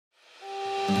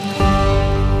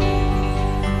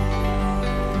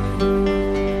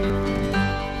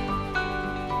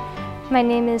My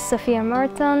name is Sofia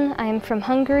Marton. I am from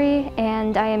Hungary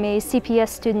and I am a CPS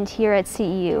student here at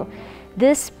CEU.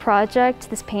 This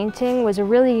project, this painting, was a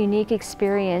really unique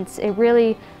experience. It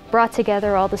really brought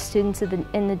together all the students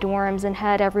in the dorms and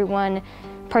had everyone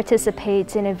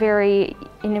participate in a very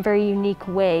unique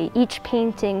way. Each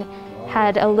painting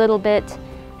had a little bit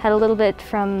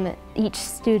from each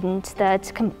student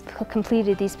that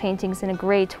completed these paintings in a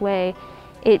great way.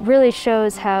 It really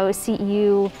shows how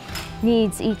CEU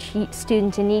needs each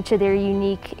student in each of their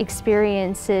unique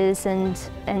experiences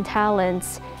and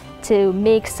talents to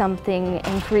make something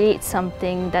and create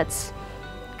something that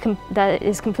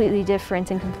is completely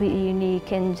different and completely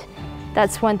unique. And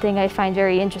that's one thing I find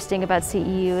very interesting about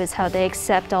CEU, is how they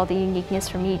accept all the uniqueness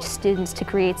from each student to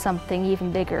create something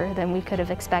even bigger than we could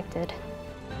have expected.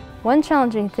 One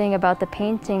challenging thing about the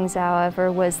paintings,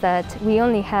 however, was that we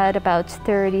only had about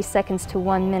 30 seconds to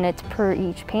 1 minute per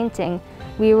each painting.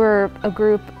 We were a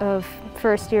group of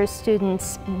first-year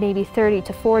students, maybe 30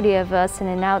 to 40 of us in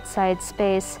an outside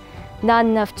space, not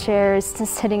enough chairs,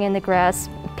 sitting in the grass,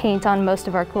 paint on most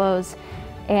of our clothes.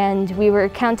 And we were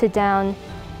counted down,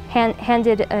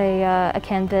 handed a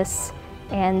canvas,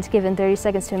 and given 30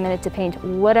 seconds to a minute to paint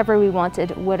whatever we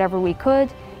wanted, whatever we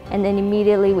could. And then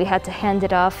immediately we had to hand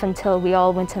it off until we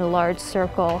all went in a large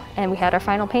circle and we had our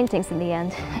final paintings in the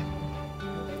end.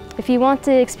 If you want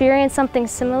to experience something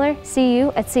similar, see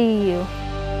you at CEU.